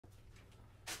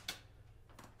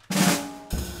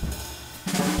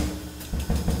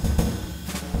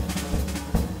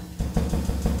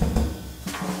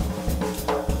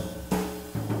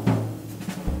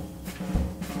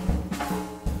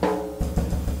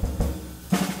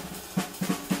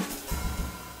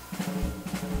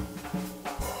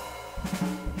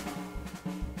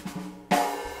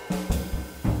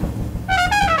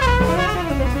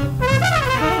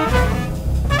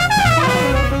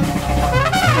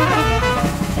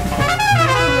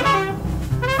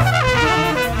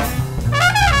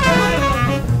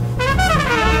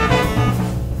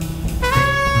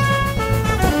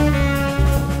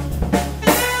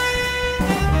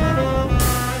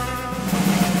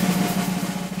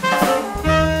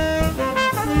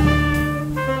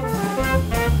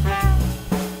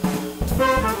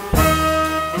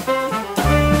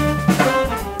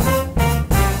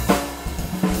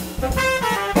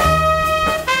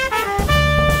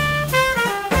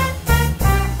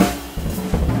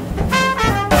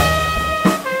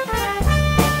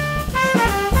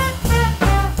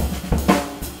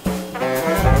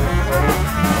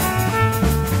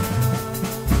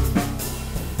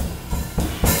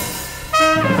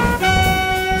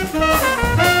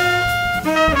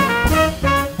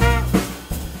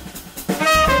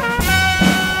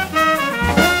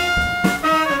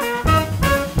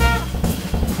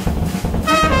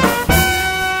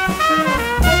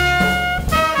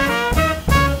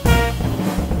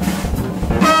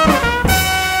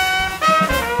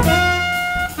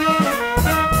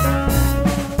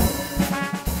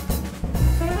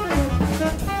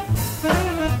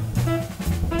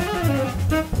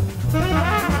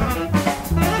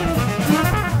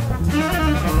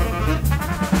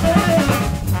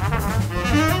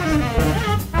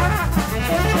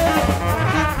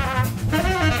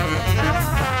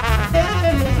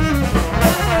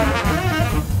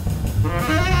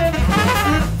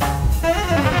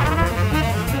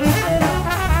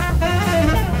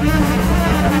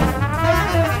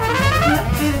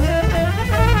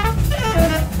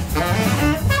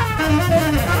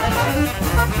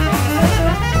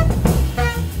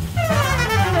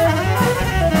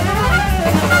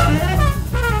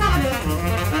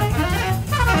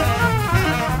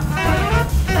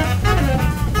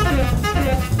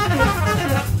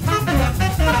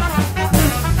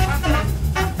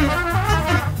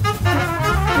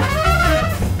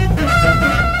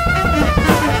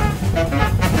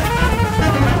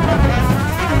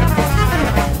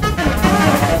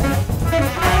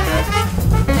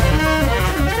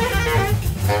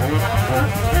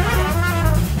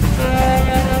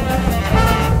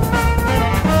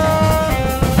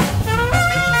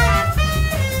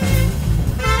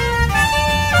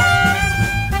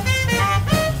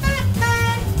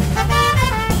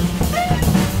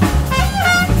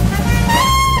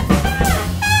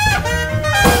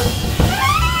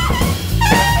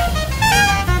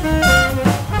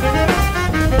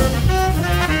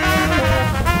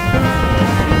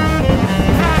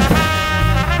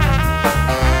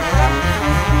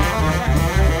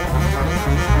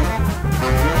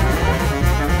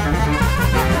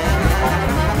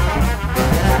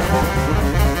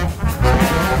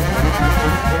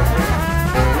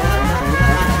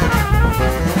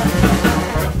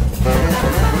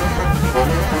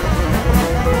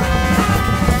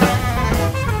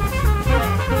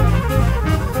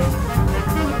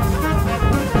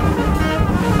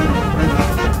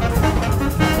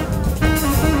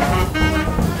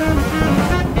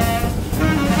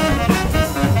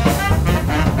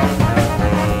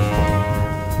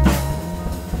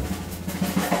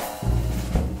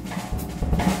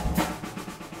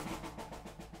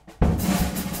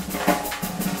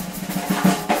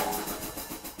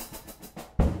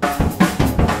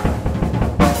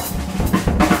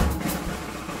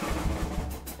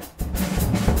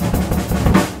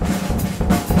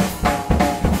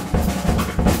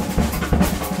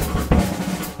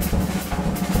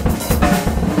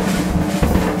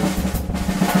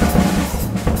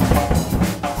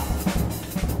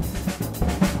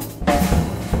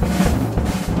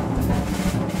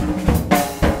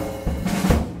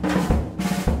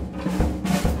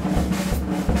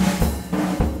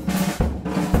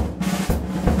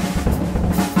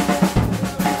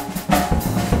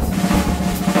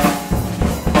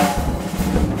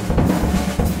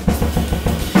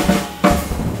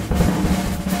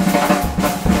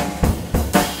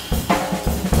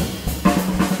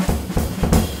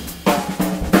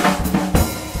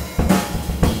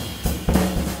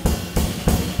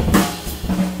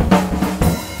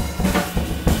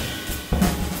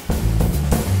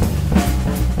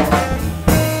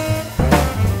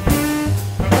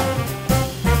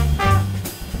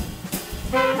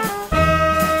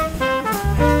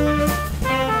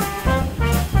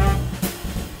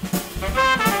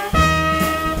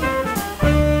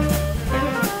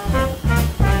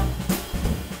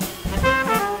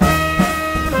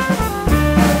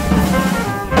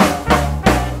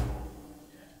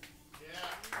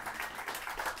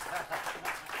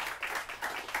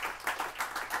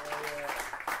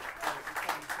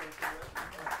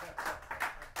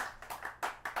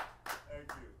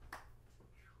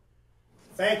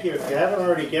Thank you. If you haven't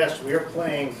already guessed, we are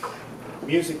playing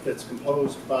music that's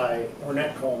composed by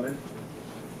Ornette Coleman,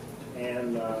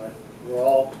 and we're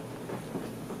all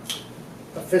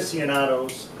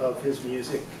aficionados of his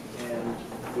music and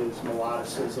his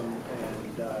melodicism.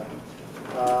 And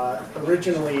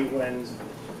originally, when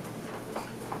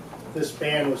this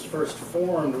band was first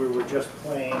formed, we were just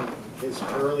playing his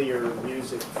earlier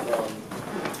music from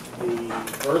the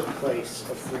birthplace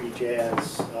of free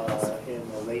jazz in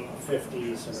the late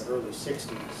 50s and early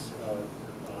 60s of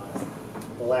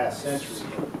the last century.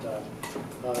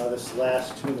 But this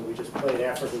last tune that we just played,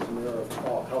 Africa's Mirror of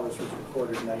All Colors, was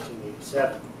recorded in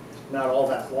 1987. Not all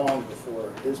that long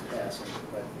before his passing,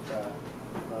 but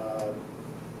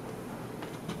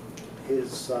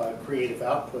his creative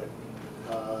output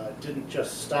didn't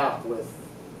just stop with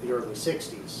the early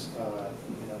 60s.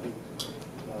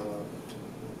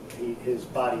 his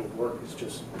body of work is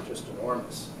just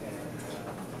enormous.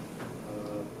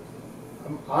 And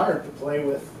I'm honored to play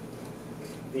with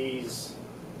these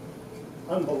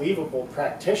unbelievable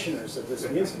practitioners of this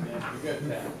music.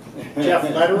 Jeff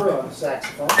Lederer on the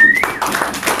saxophone.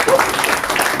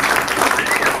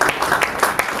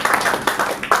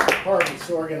 Harvey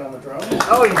Sorgan on the drums.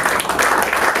 Oh, yeah.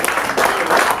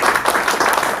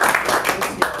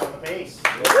 On the bass.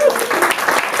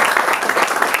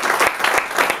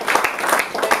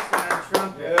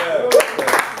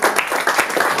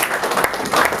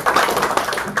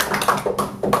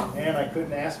 And I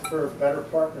couldn't ask for better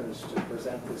partners to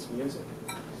present this music.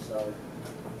 So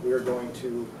we're going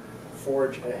to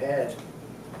forge ahead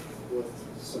with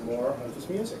some more of this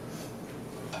music,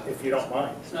 if you don't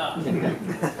mind.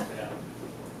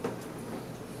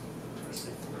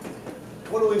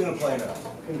 What are we going to play now?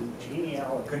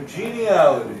 Congeniality.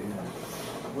 Congeniality.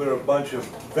 We're a bunch of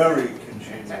very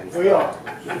congenial. We are.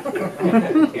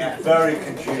 Very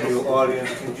congenial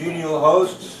audience. Congenial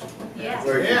hosts. Yes.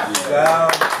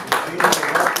 Sound. Congenial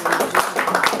records.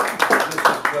 This is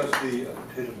just the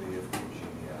epitome of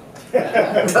congeniality.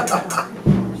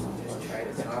 Just try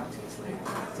to talk to us like,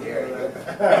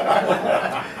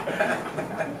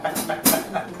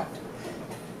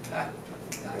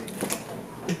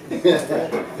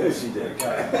 There she did.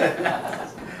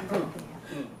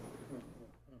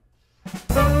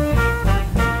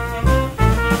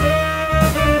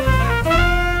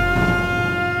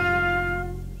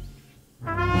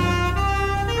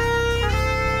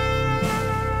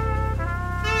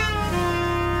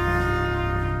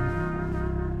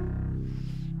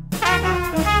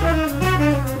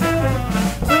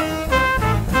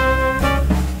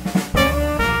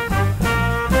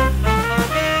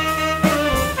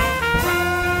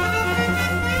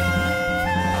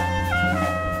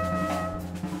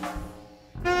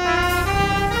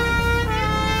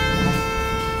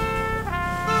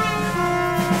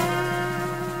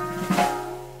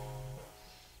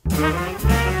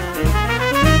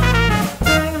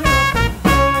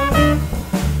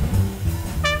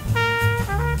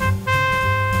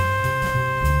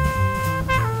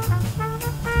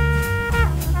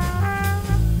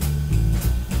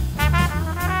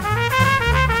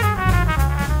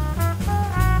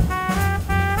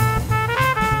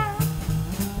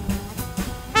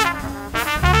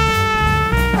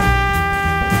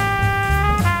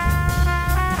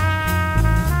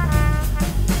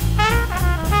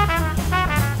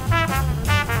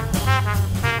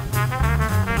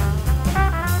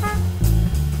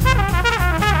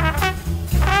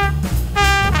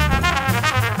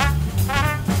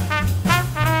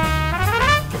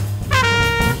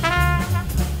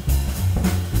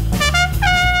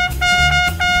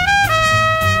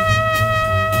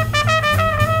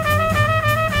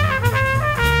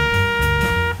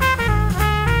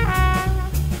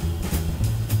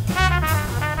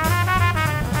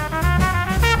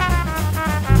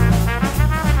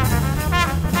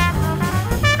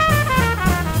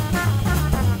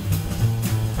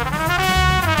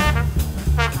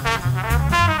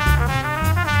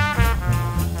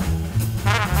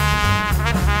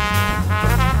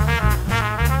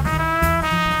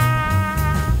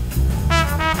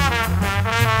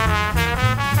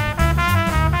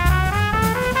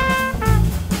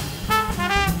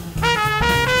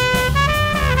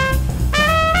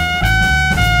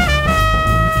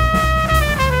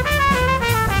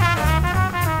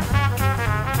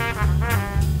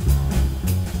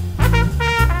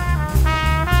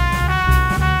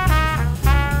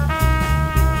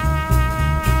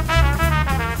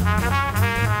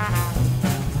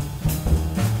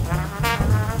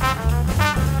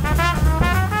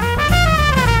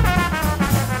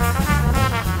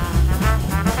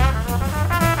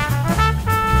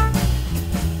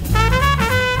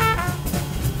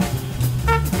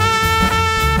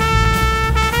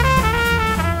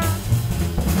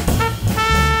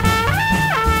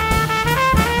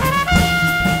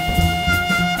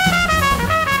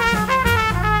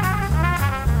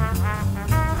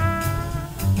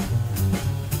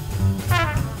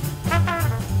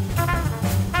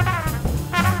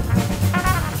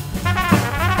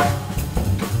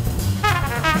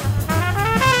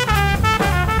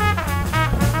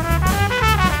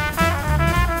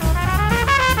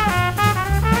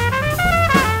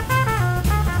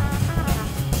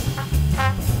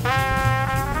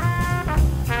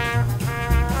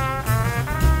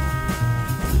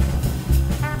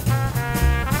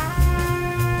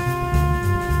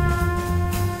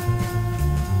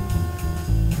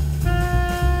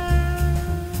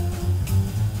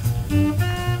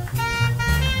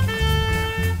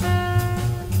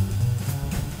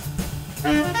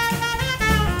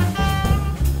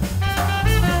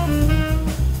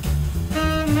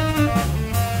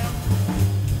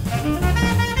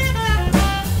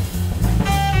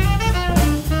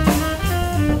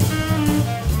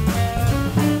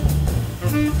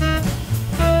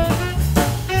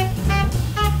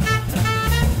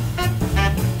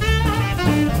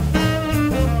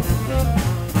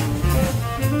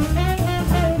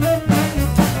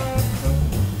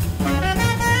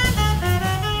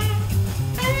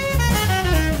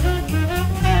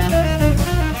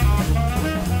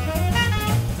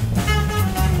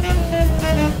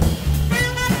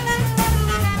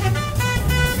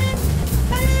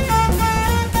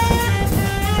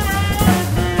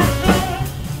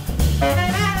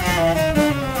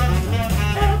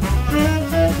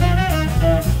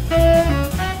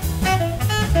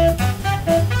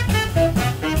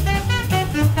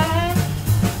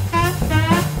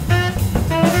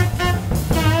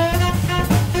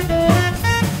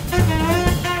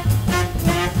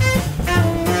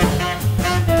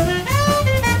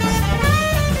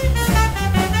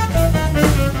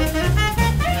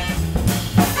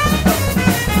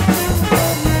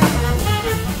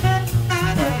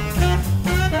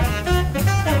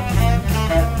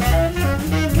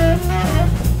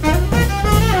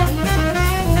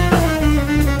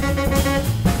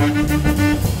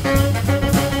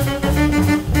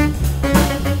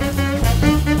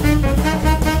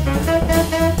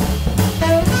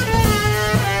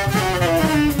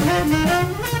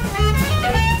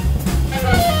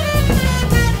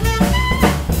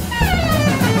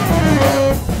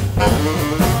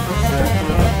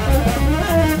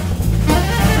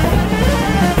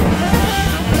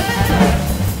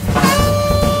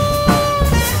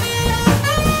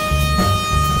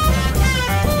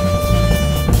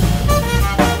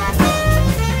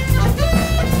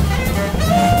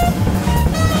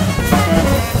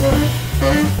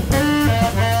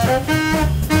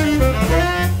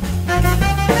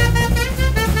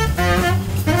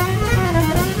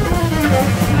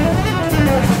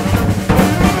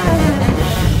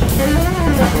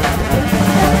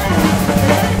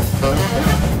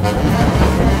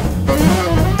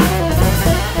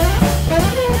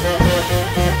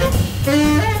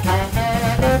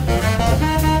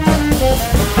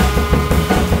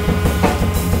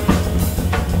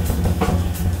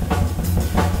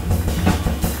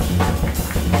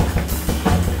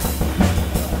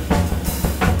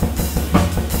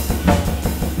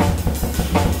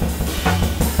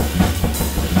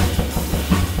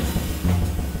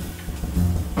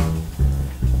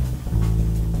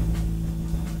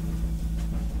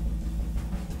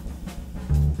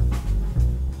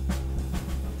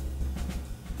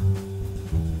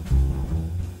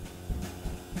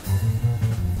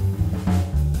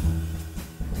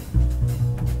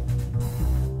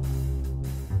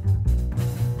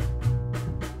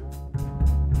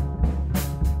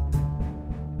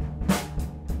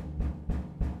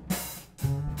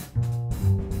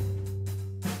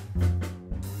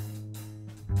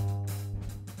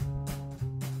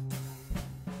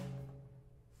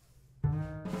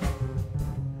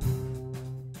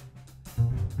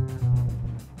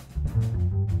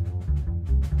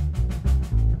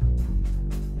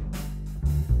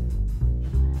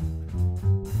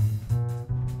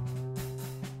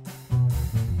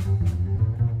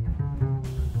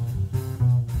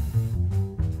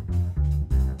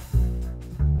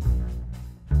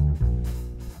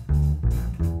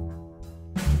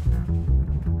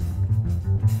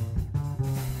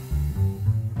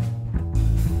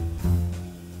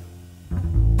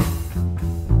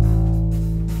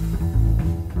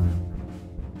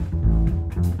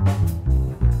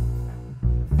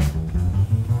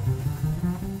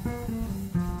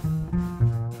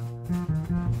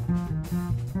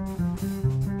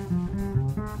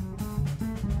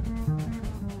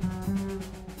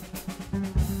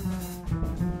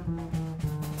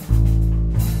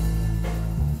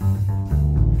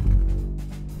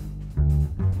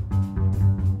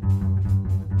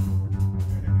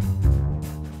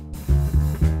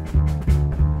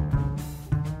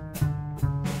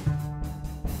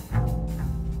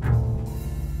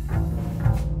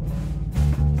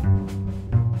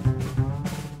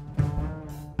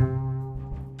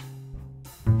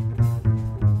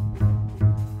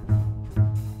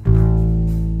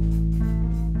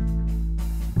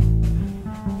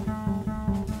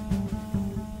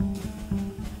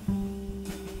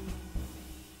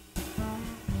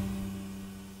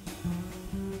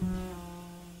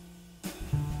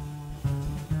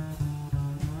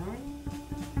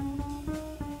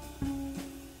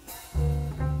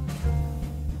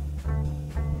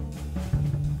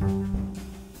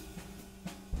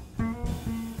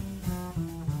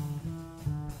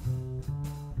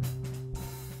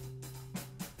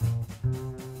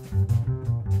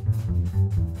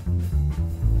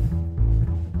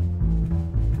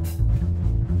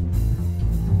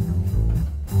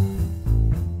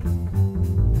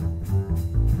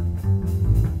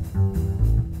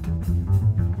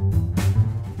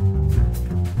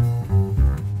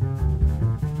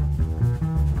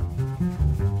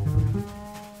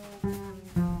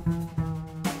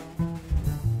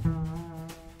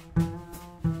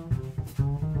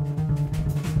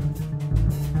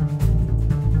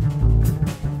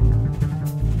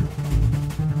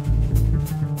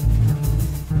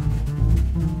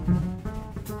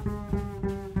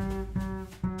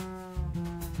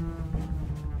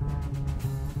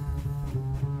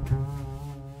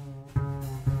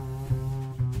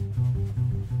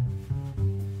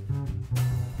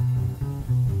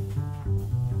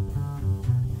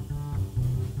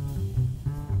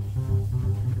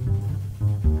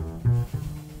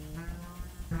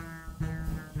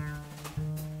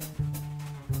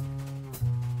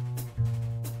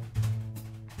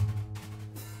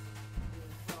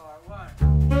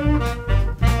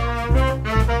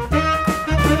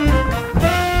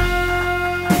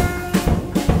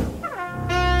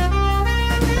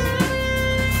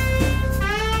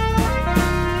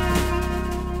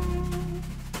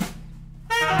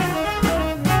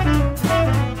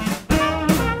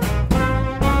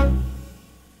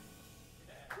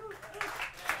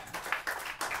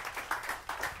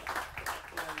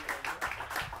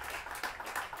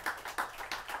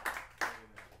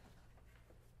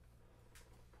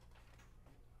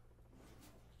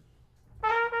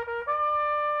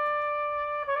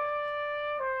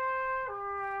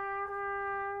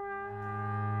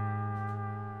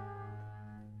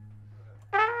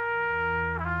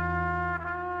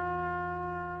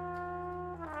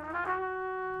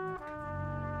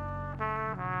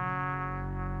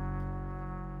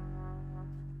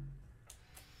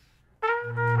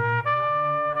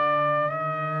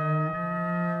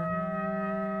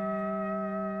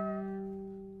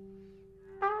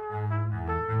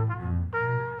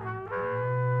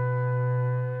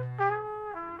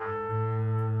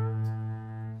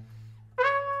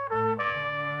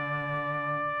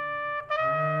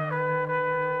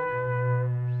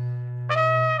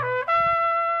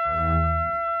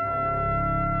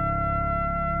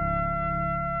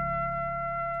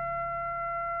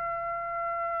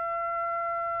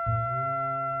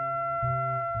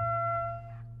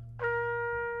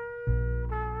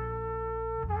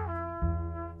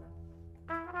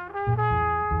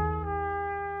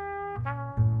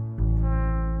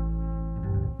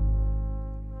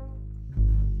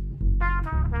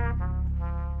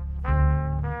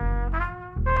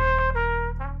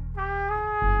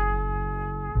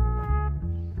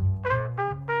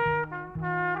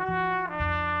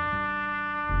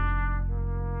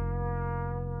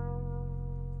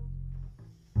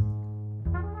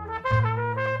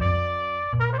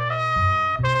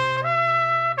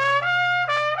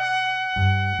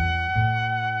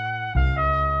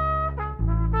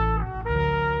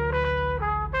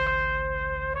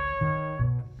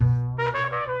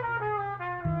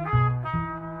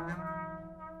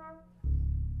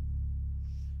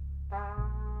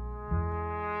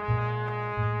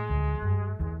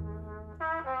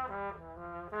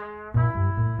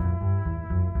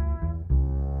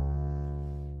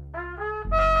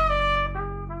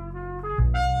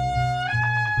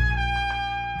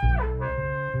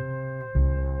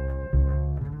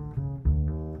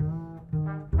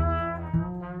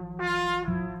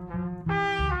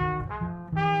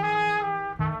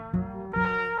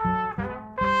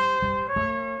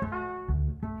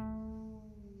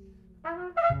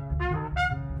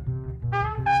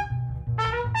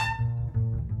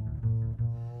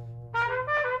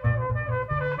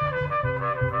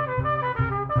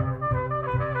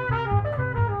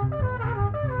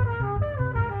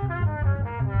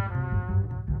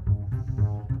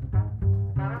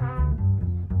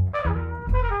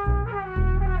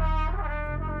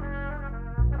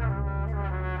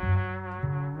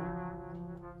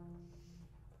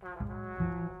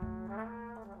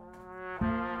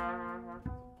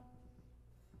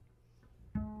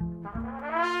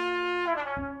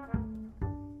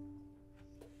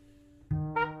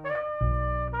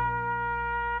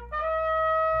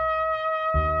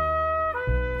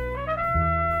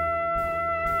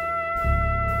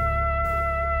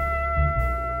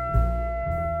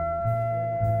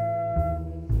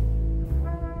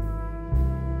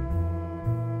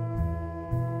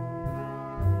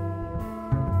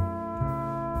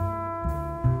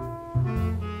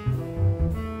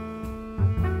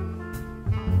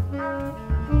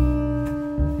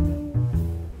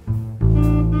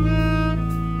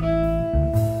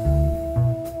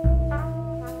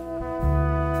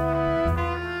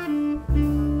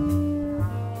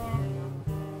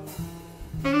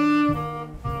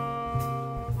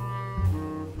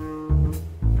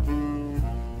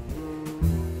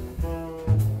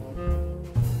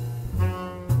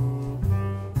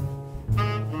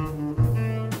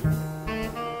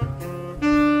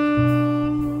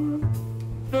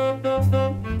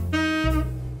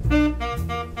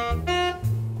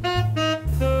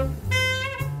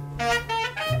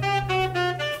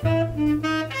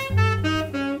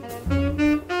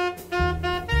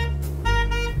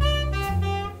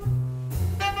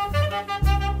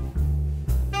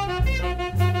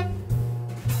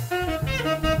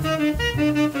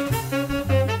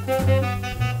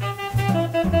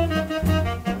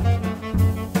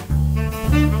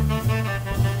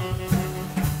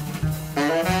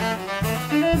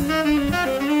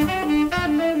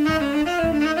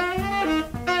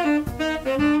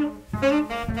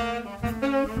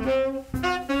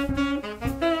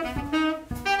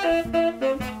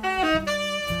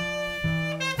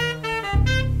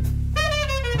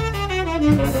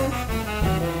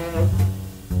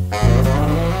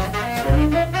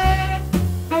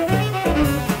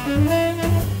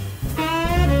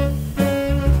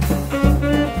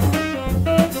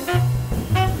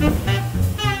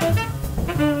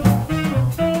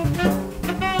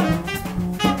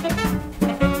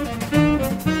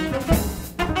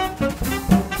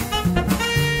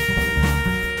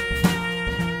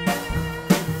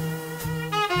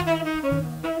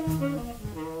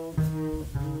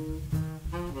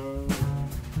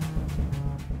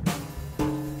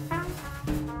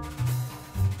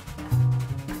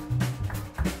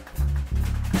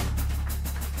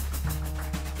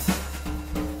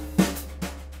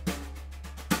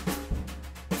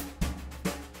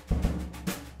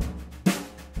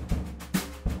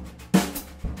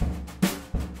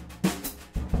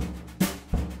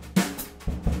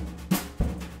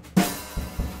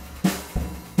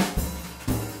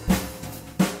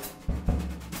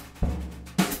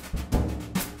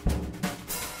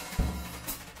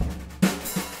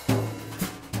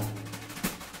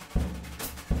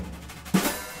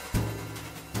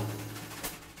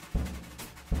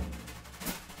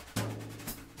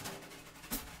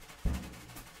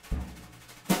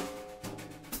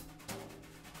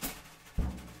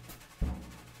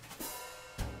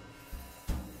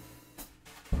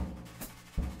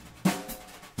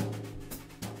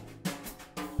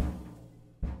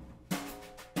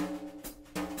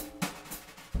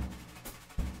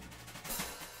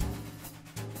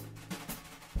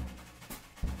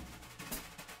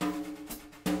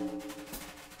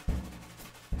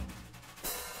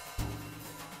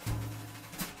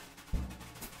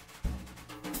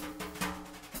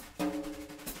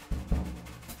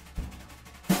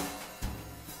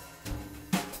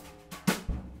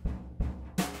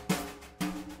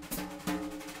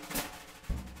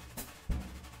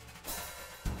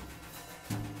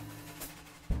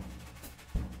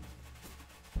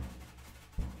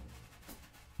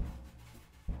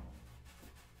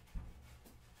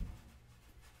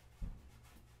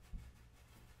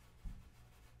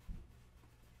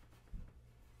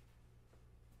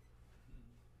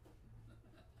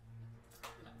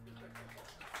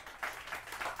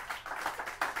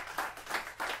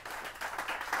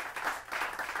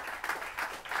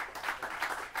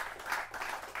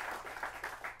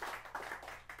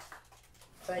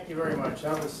 Thank you very much.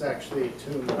 That was actually a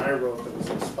tune that I wrote that was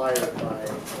inspired by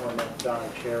Ornette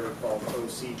Don Cherry called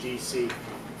OCDC.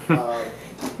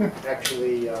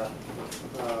 Actually,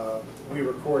 we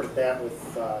recorded that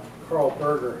with Karl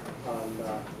Berger on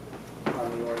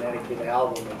the Ornettiquette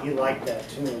album, and he liked that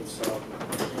tune, so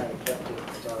we kind of kept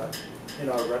it in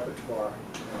our repertoire.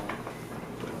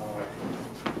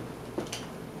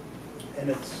 And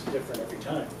it's different every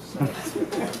time. So.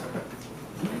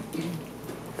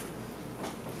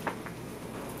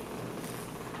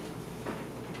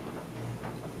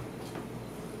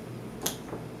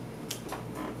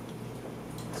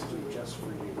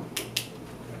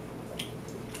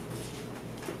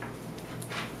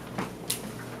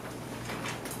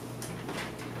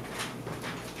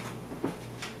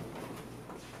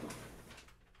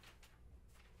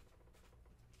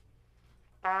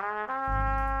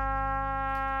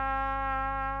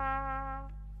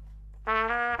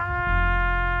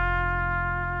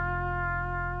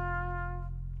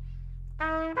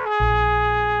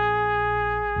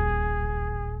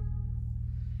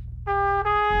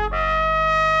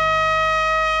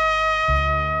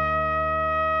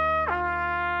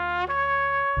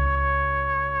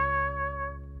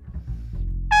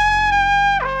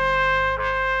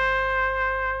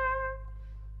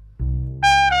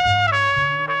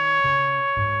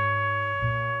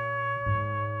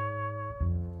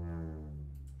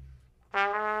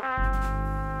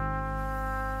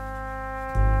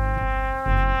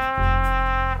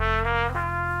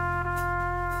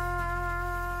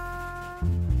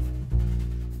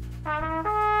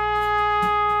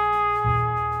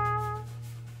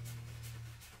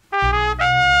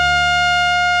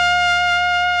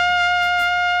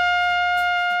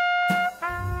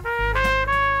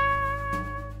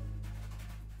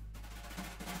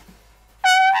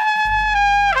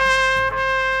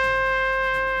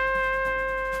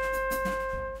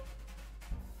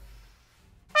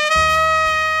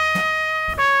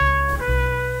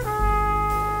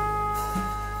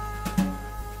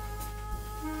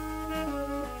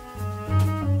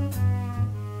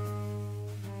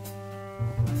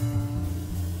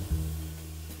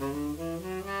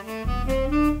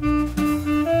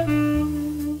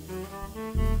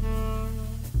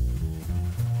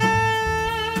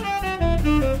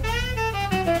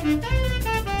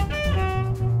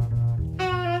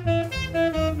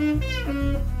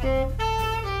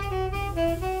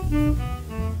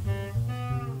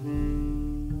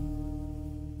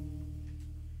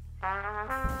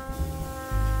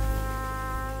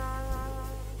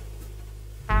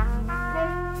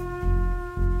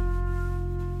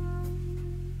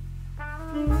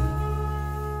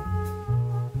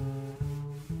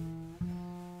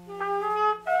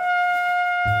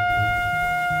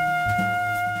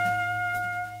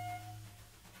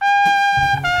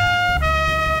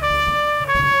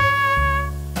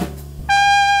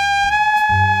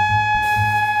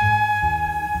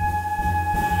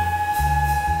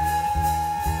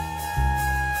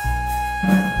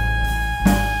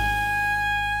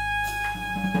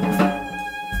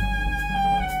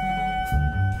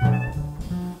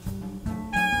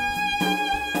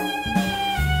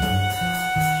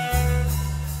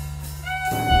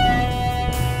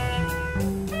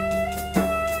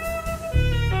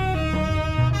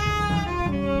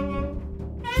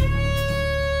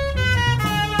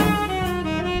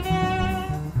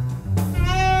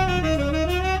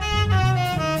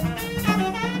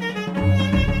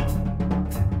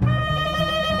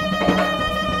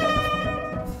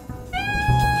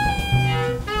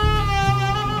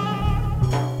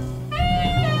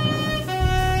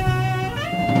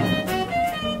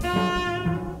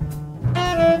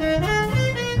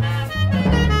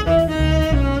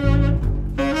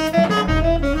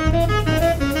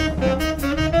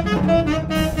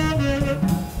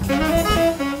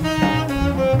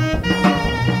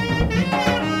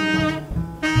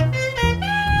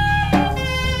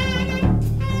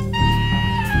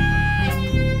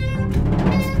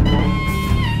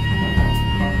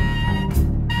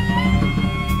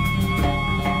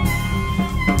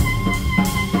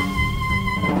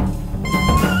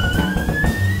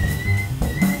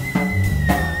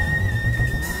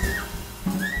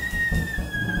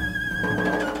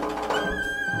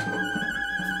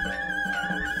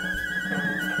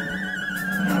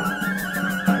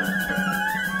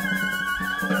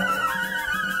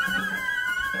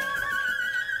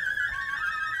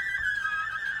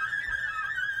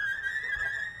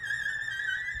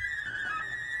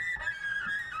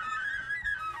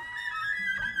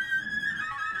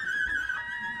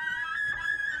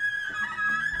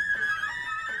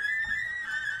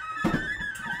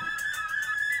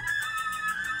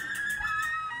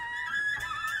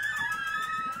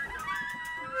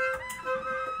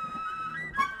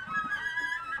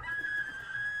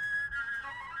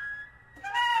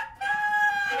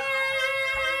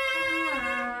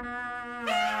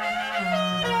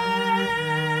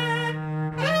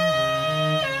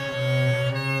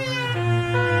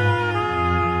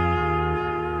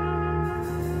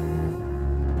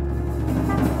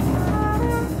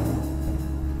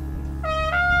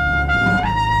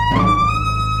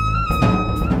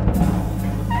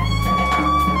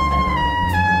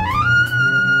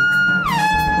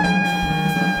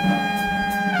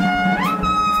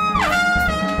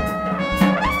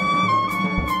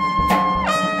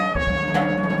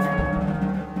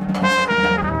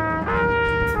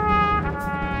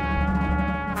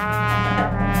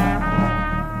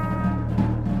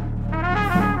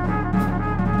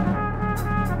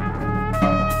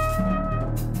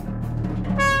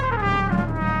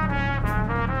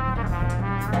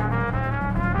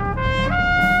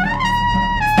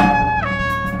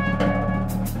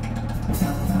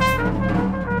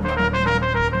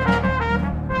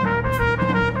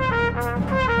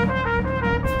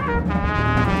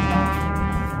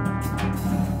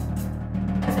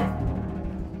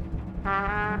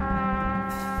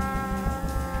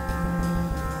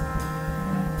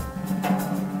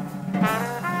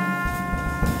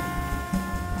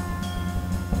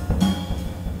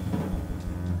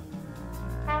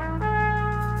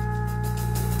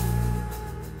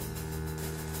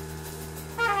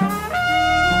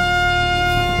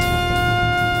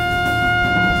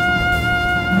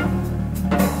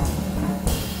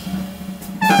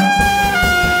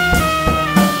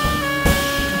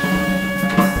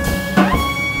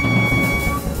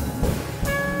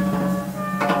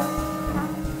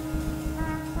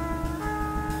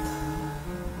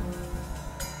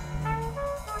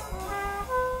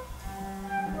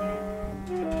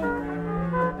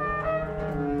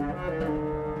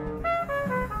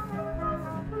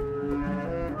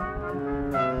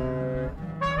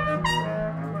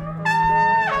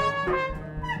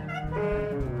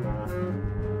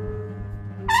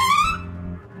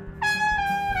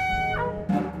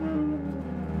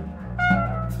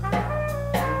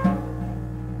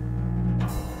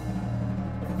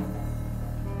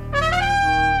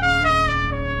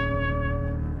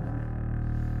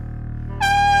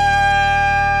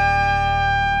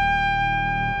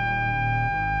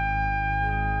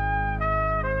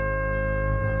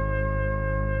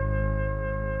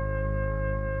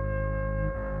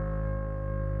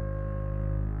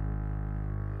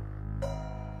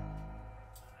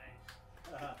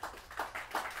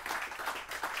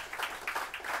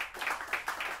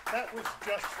 That was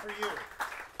just for you.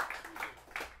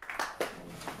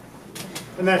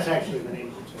 And that's actually the name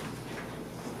of the tune.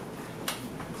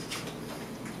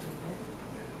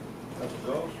 That's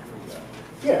those?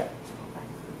 Yeah.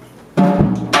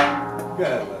 Go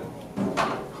ahead, Len.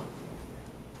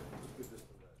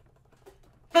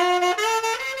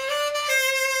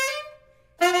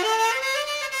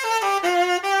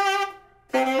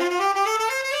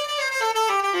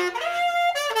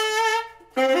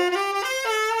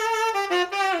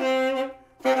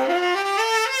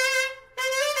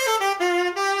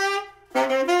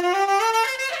 Thank you.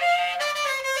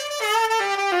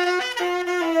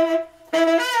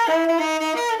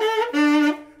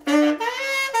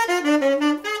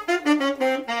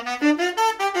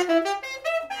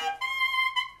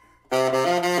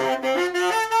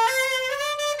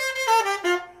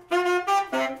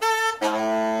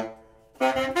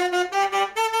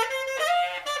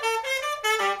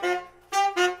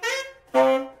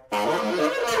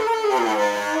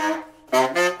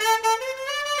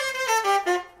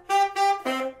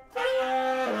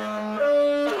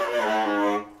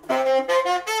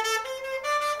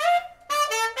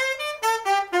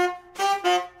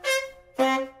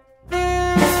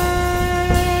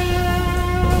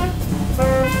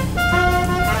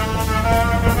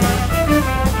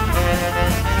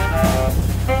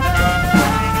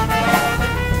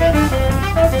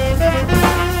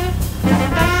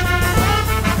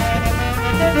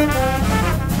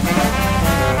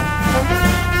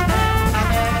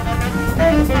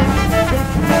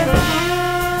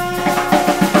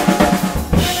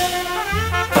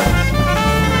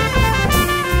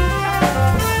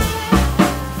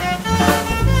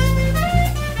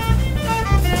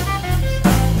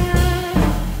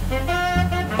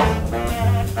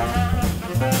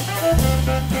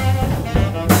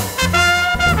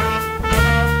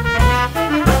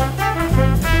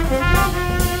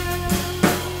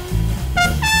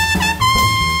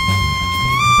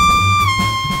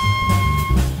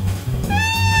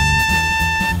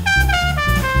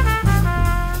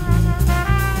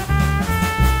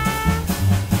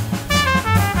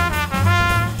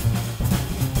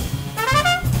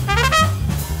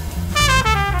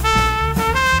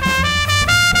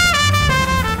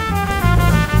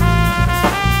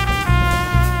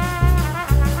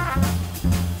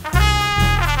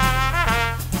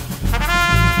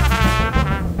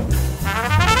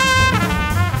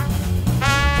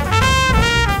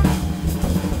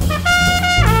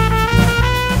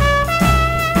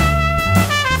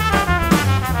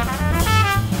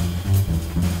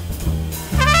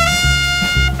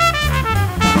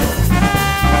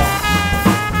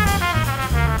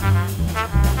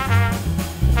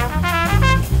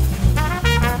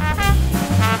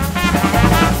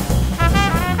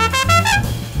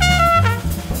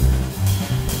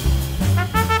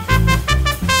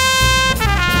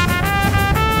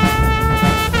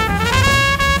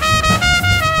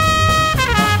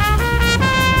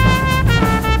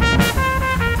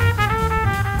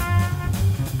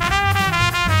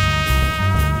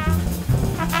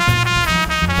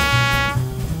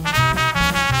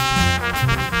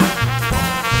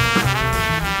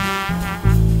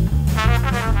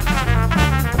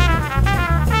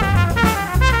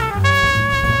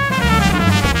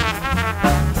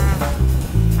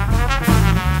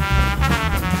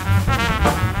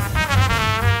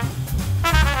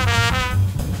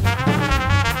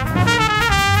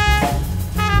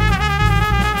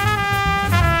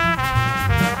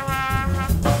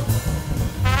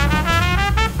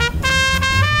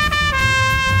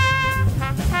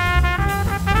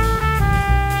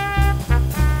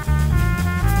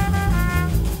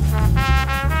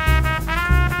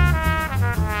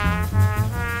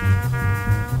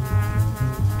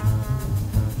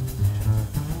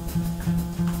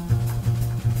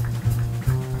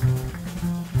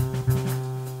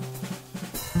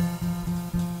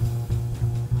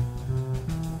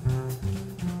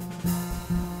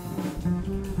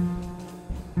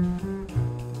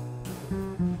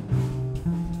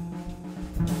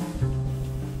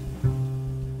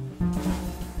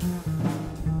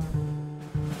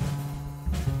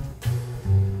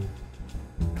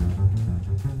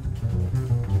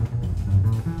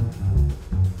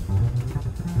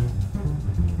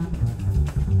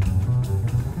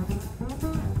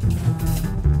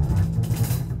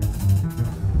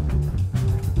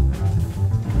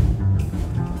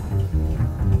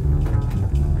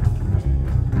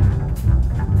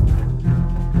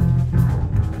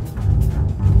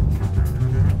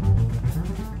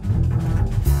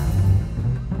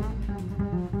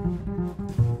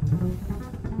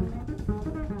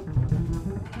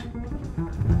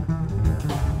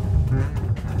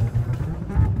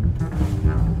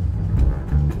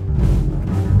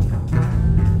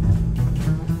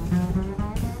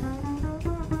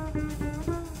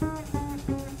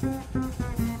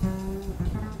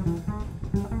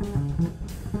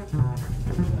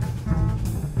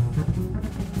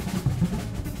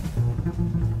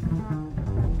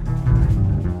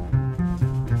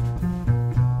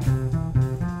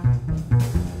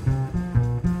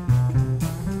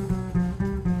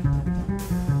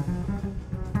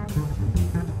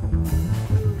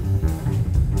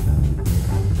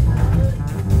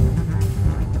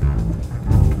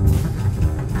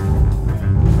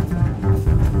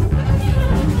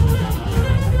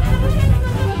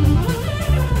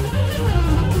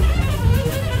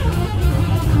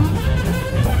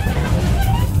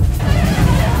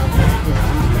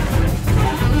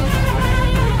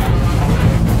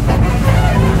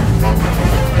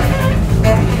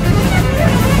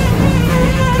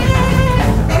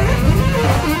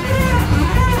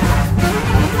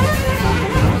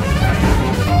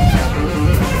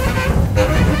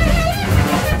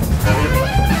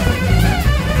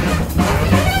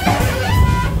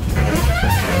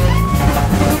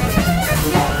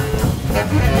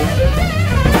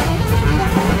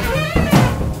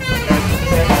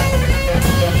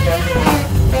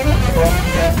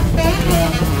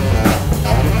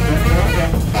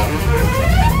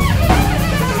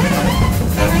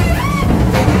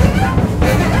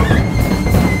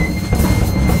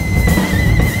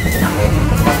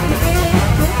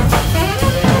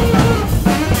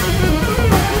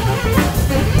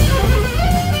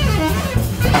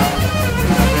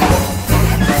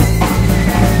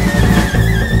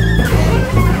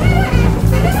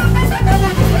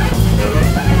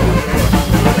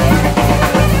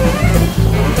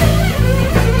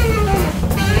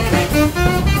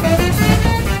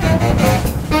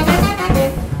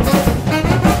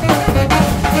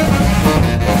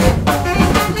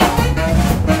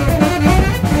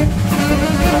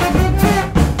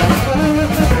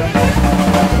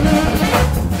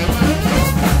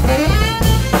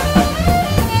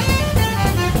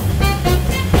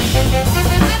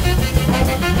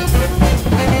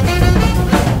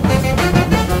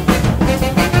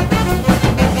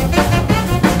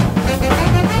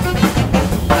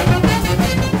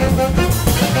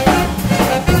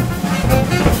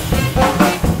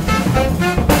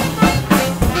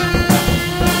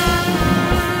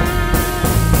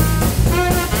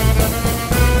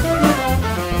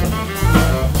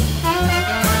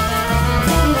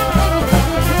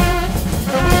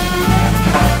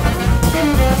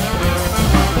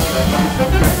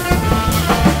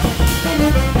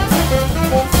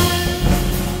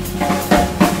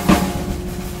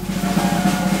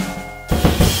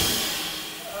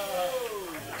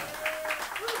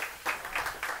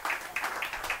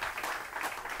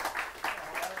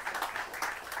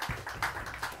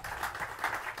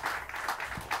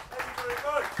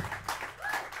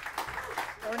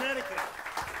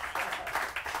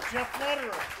 Jeff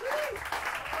Lederer,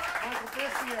 Michael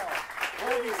Bissio,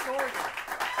 Bobby Sanabria.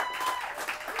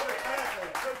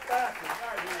 Good backing,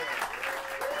 right here.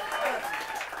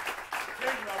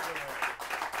 King number one.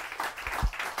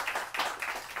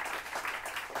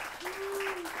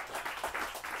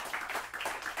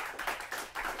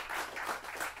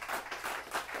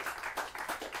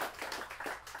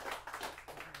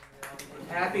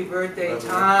 Happy birthday,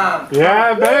 Tom.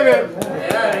 Yeah, baby.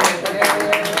 Yeah.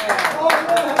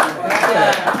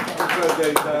 Happy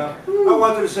birthday, Tom. I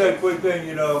wanted to say a quick thing,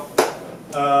 you know,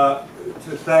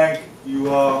 to thank you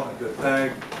all, and to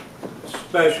thank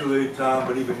especially Tom,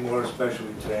 but even more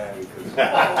especially Tammy,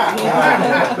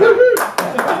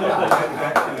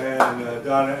 and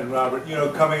Donna and Robert, you know,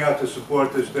 coming out to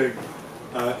support this thing.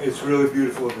 It's really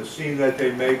beautiful, the scene that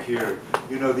they make here.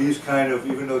 You know, these kind of,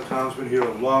 even though Tom's been here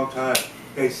a long time,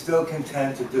 they still can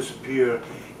tend to disappear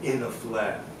in a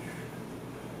flash.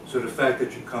 So the fact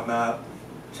that you come out,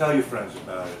 tell your friends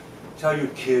about it, tell your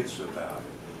kids about it,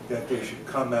 that they should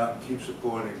come out and keep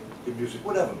supporting the music,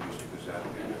 whatever music is out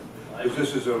there. Because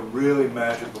this is a really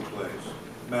magical place.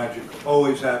 Magic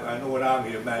always happens. I know when I'm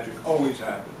here, magic always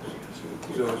happens.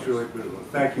 So it's really beautiful.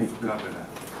 Thank you for coming out.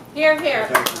 Here, here.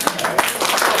 Thank you.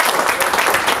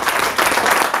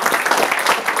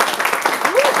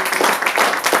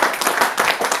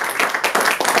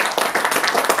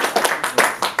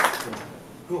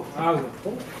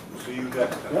 Cool. See you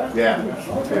next time. Yeah.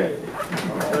 Okay.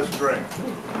 Let's drink.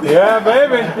 Yeah,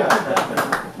 baby.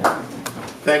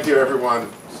 Thank you, everyone,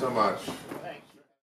 so much.